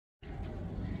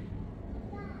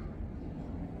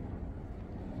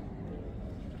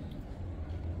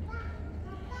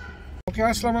Okay,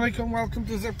 assalamu alaikum, welcome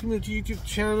to the Community YouTube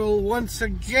channel. Once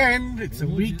again, it's a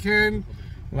weekend.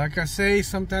 Like I say,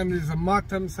 sometimes there's a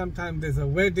matam, sometimes there's a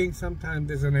wedding, sometimes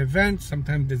there's an event,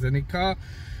 sometimes there's a nikah.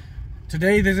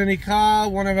 Today there's a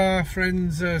nikah, one of our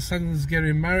friends' sons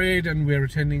getting married, and we're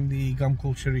attending the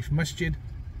Gamkul Sharif Masjid.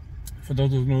 For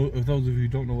those of you who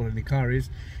don't know what a nikah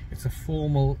is, it's a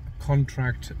formal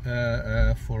contract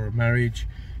for a marriage.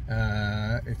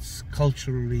 It's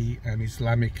culturally and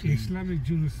Islamically. Islamic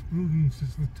jurisprudence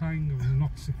is the tying of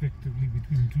knots effectively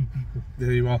between two people.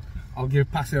 There you are. I'll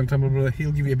pass it on to my brother.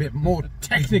 He'll give you a bit more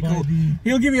technical.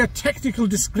 He'll give you a technical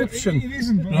description. It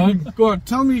isn't. Right? Go on,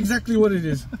 tell me exactly what it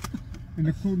is. In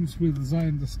accordance with, as I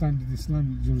understand it,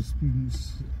 Islamic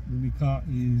jurisprudence, the nikah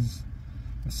is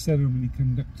a ceremony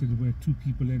conducted where two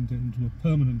people enter into a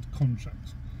permanent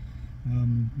contract.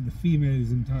 The female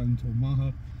is entitled to a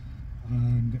mahar,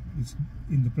 and it's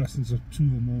in the presence of two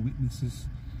or more witnesses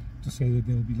to say that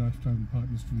they'll be lifetime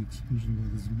partners to the exclusion of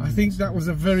others. I think that was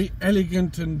a very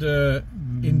elegant and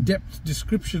in-depth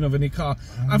description of a nikah.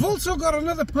 I've also got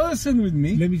another person with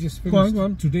me. Let me just finish. Go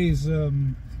on. Today's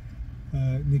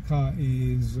nikah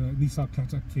is Haroon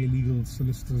Khattak, legal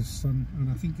solicitor's son, and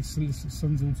I think his solicitor's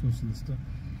son's also a solicitor.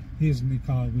 His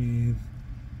nikah with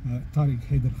Haroon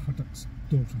Khattak's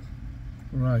daughter.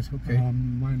 Right, okay.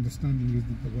 My understanding is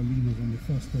that the walima is on the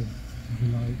 1st of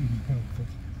July in Pelford.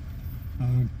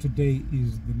 Today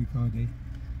is the nikah day,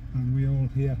 and we're all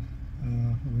here,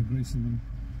 we're gracing them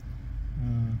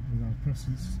with our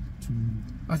presence to...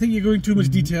 I think you're going too much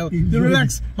detail.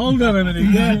 Relax, hold on a minute.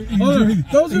 Yeah.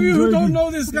 Those of you who don't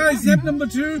know this guy, Zeb number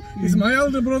 2, is my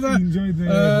elder brother. Enjoy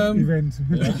the event.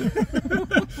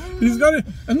 He's got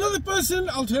another person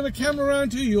I'll turn the camera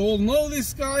around to. You all know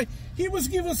this guy. He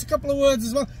must give us a couple of words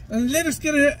as well, and let us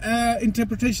get an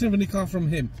interpretation of a nikah from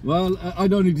him. Well, I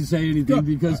don't need to say anything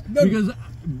because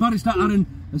Barrister Aaron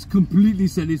has completely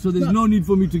said it, so there's no need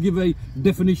for me to give a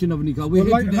definition of a nikah. Well,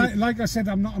 like I said,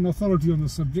 I'm not an authority on the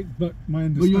subject, but my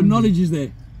understanding... But your knowledge is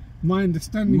there. My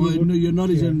understanding... your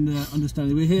knowledge and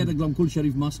understanding. We're here at the Gamkul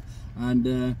Sharif Mosque,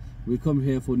 and we come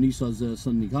here for Nisa's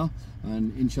son nikah,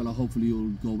 and inshallah, hopefully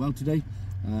you'll go well today.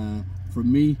 From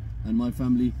me and my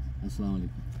family, assalamu alaikum.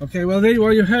 Okay, well there you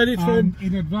are, you heard it from...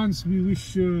 In advance, we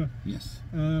wish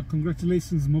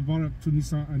congratulations, Mubarak to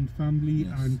Nisa and family,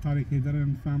 and Tariq Haidar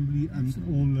and family, and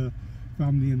all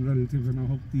family and relatives, and I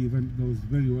hope the event goes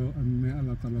very well, and may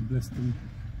Allah Ta'ala bless them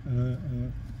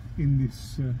in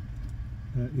this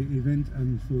event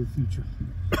and for the future.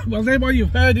 Well, there you are, you've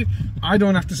heard it. I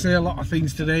don't have to say a lot of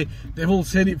things today. They've all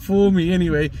said it for me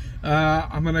anyway.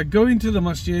 I'm going to go into the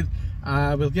masjid.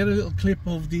 We'll get a little clip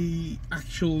of the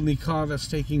actual nikah that's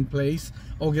taking place,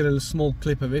 or get a small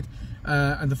clip of it,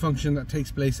 and the function that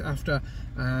takes place after.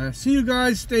 See you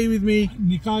guys, stay with me.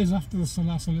 Nikah is after the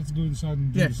salah, so let's go inside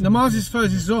and do namaz is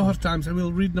first, it's Zohar time, so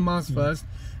we'll read namaz first,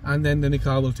 and then the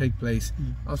nikah will take place.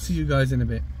 I'll see you guys in a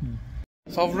bit.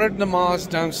 So I've read namaz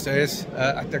downstairs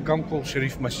at the Gamkul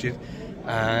Sharif Masjid,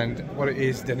 and what it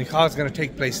is, the nikah is going to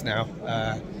take place now.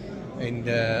 In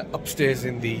the upstairs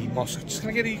in the mosque. Just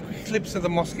gonna get a quick clips of the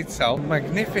mosque itself.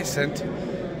 Magnificent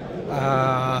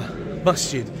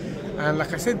masjid, and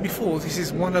like I said before, this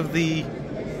is one of the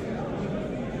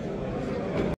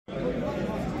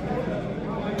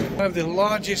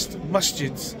largest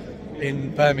masjids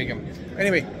in Birmingham.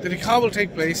 Anyway, the nikah will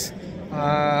take place.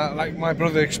 Like my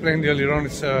brother explained earlier on,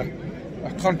 it's a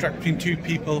contract between two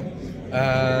people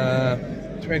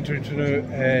to enter into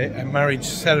a marriage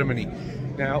ceremony.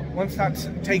 Now, once that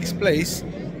takes place,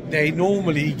 they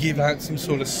normally give out some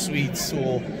sort of sweets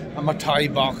or a matai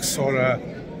box, or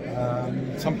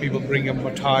some people bring a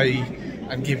matai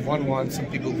and give one. Some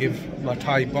people give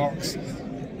matai box.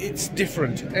 It's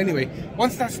different. Anyway,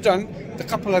 once that's done, the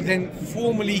couple are then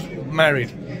formally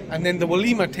married, and then the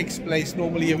walima takes place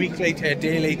normally a week later, a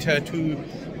day later, to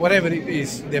whatever it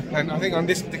is they're planning. I think on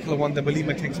this particular one, the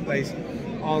walima takes place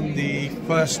on the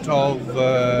 1st of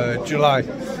July.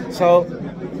 So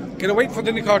gonna wait for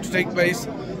the nikah to take place,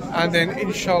 and then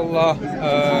inshallah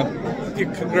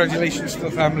give congratulations to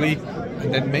the family,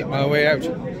 and then make my way out.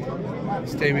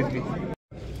 Stay with me.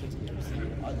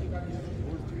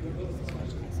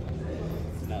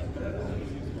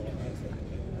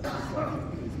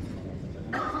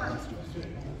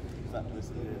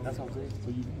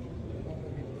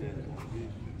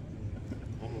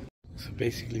 So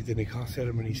basically the nikah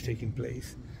ceremony is taking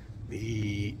place.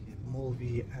 The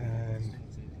Molvi and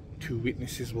two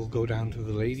witnesses will go down to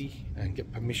the lady and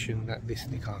get permission that this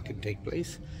nikah can take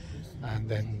place, and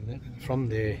then from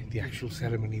there the actual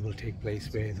ceremony will take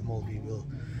place, where the Maulvi will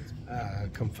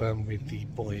confirm with the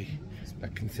boy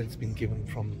that consent's been given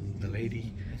from the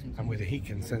lady and whether he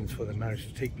consents for the marriage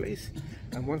to take place.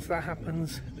 And once that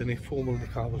happens, then a formal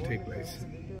nikah will take place.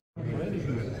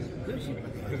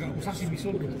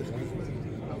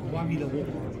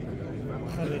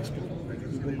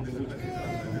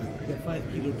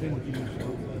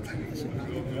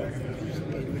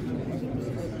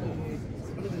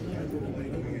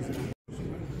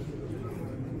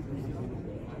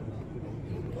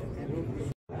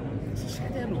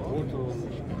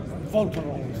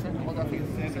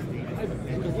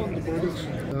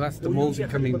 That's the Maulvi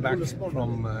coming back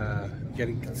from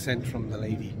getting consent from the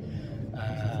lady.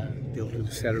 They'll do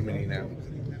the ceremony now.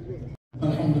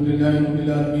 Alhamdulillah Rabbil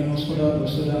Alameen wassalatu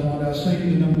wassalamu ala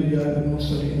sayyidina al-anbiya wal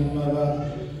mursalin amma ba'd.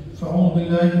 Fa'udhu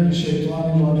billahi minash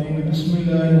shaitanir rajim.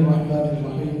 Bismillahir rahmanir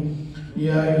rahim.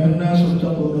 Ya ayyuhan nasu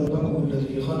ittaqu rabbakum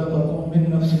alladhi khalaqakum min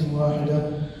nafsin wahidah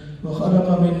wa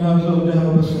khalaqa minha zawjaha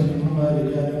wa bassa minhuma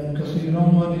rijalan kathiran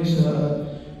wa nisaa.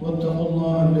 واتقوا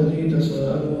الله الذي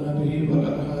تساءلون به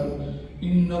والأرحام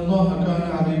إن الله كان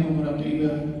عليكم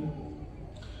رقيبا.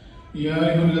 يا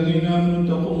أيها الذين آمنوا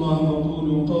اتقوا الله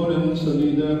وقولوا قولا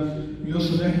سديدا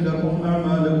يصلح لكم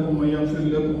أعمالكم ويغفر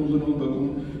لكم ذنوبكم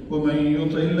ومن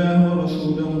يطع الله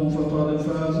ورسوله فقد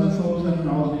فاز فوزا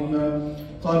عظيما.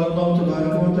 قال الله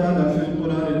تبارك وتعالى في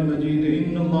القرآن المجيد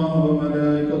إن الله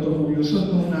وملائكته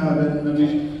يصلون على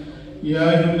النبي يا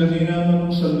أيها الذين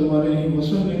آمنوا صلوا عليه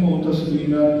وسلموا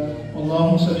تسليما.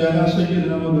 اللهم صل على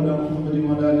سيدنا مولانا محمد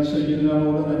وعلى آل سيدنا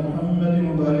مولانا محمد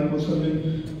وبارك وسلم.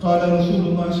 قال رسول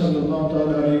الله صلى الله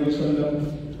عليه وسلم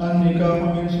النكاح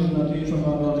من سنتي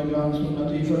فمن رغب عن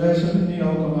سنتي فليس مني،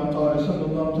 أو كما قال صلى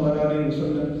الله عليه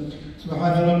وسلم.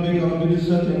 سبحان ربك رب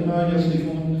العزة عما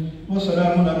يصفون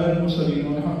وسلام على المرسلين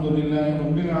والحمد لله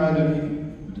رب العالمين.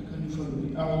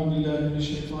 أعوذ بالله من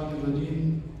الشيطان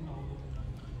الرجيم.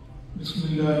 بسم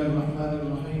الله الرحمن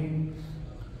الرحيم.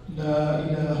 لا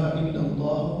إله إلا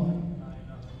الله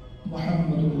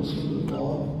محمد رسول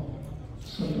الله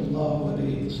صلى الله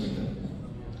عليه وسلم.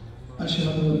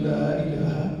 أشهد أن لا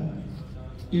إله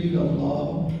إلا الله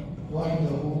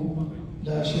وحده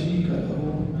لا شريك له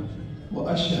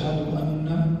وأشهد أن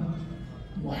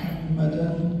محمدا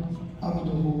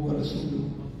عبده ورسوله.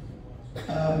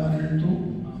 آمنت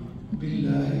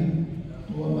بالله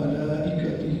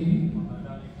وملائكته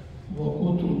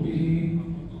وكتبه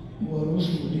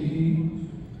ورسله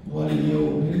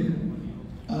واليوم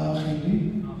الآخر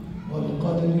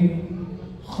والقدر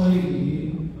خيره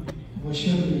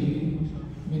وشره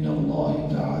من الله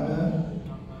تعالى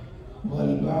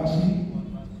والبعث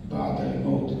بعد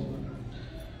الموت.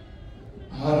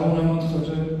 Haroon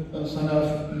Khattak, son of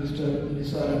Mr.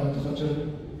 Nisar Khattak,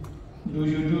 do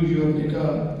you do your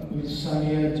nikah with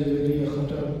Sania Javeriya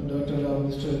Khattak, daughter of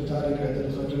Mr. Tariq Adel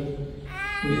Khattak,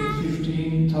 with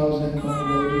 15,000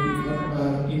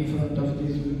 pound in front of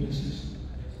these witnesses?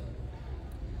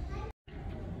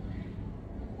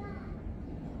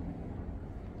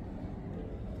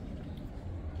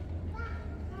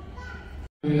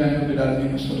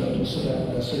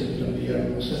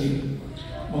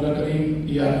 मौला करीम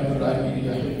या रहमान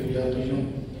या हई या क़य्यूम,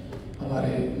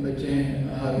 हमारे बच्चे हैं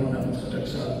हारून खटक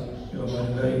साहब जो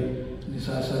हमारे भाई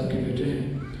निसार साहब के बेटे हैं,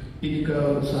 इनका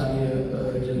और सानिया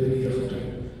जवेरिया खटक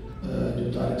जो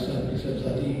तारिक साहब की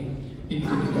शहजादी,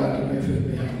 इनकी निकाह की महफिल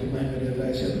में मैं मेरे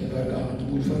अल्लाह से अपनी बारगाह में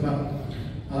कबूल फरमा।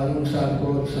 हारून साहब को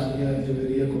और सानिया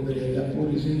जवेरिया को मेरे अल्लाह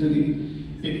पूरी ज़िंदगी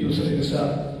एक दूसरे के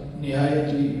साथ निहायत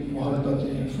ही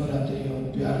मोहब्बतें, फरातें और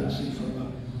प्यार नसीब फरमा,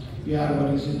 प्यार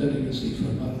वाली ज़िंदगी नसीब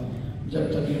फरमा। जब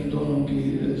तक इन दोनों की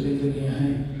ज़िंदगियाँ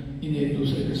हैं, इन्हें एक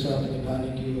दूसरे के साथ निभाने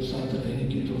की और साथ रहने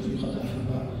की तौफीक अता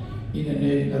फरमा। इन्हें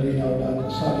नेक नरीना औलाद,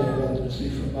 साले औलाद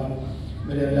नसीब फरमा।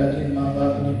 मेरे अल्लाह, जिन माँ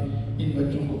बाप ने इन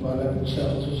बच्चों को पाला पोसा,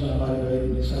 खुसूसन हमारे भाई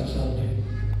निसार साहब ने,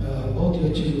 बहुत ही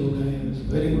अच्छे लोग हैं,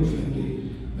 वेरी गुड फैमिली।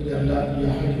 मेरे अल्लाह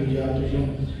या हई या क़य्यूम,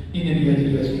 इन्हें भी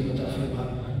अजर अज़ीम अता फरमा,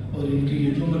 और इनकी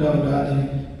ये जुमला औलाद हैं,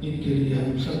 इनके लिए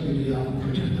हम सब के लिए आंखों को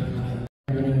ठंडा करना।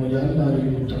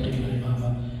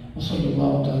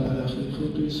 सल्लल्लाहु तआला अलैहि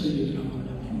खल्क़िही सय्यिदना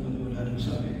मुहम्मद व आलिहि व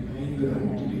सहबिही अजमईन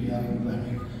बिरहमतिका या रब्बल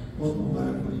आलमीन। बहुत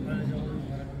मुबारक हो।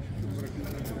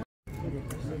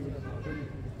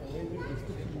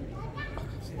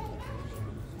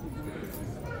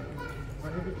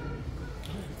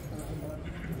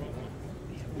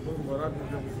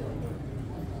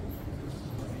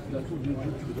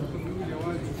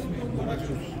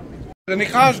 The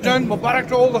nikah's done. Mubarak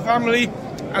to all the family.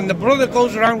 and the brother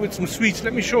goes around with some sweets.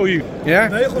 Let me show you. Yeah.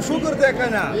 So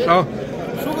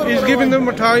he's giving them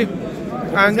a tie,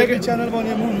 and they get,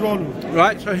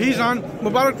 right. So he's on.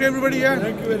 Mubarak to everybody. Yeah.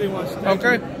 Thank you very much.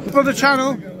 Okay. For the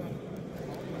channel,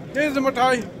 here's the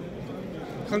matai.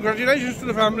 Congratulations to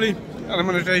the family, and I'm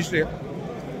going to taste it.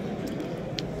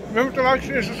 Remember to like,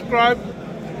 share, subscribe.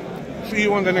 See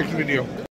you on the next video.